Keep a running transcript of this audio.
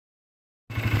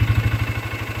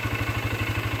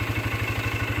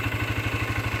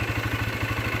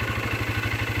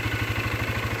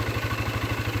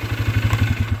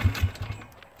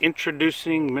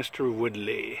Introducing Mr.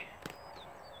 Woodley.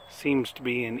 Seems to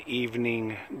be in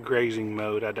evening grazing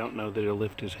mode. I don't know that he'll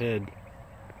lift his head.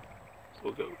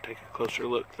 We'll go take a closer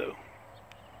look though.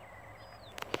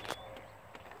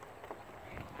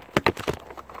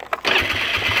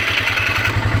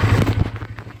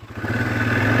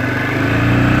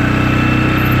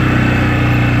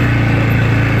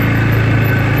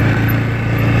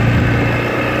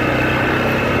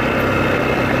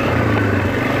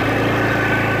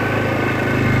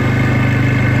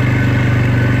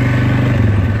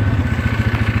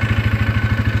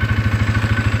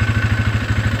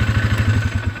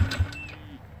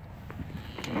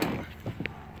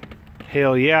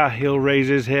 Hell yeah, he'll raise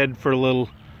his head for a little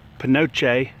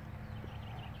pinoche.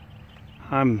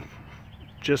 I'm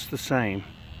just the same.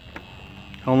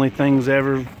 Only things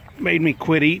ever made me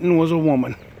quit eating was a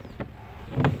woman.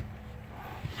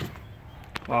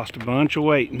 Lost a bunch of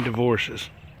weight in divorces.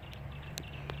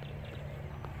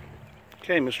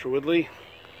 Okay, Mr. Woodley.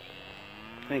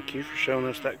 Thank you for showing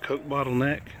us that Coke bottle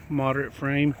neck. Moderate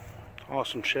frame.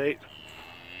 Awesome shape.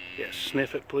 Yes,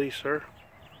 sniff it please, sir.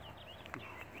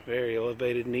 Very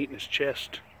elevated, neat in his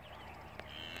chest.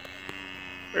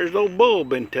 There's the old bull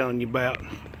been telling you about.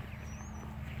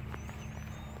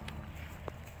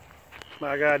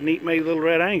 My God, neat made little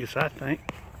red Angus, I think.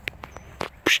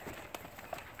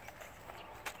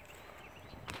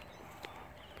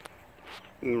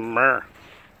 Mer.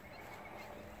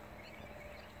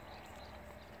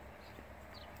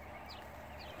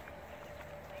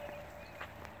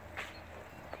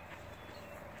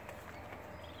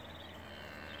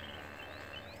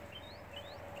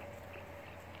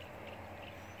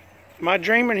 Am I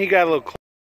dreaming? He got a little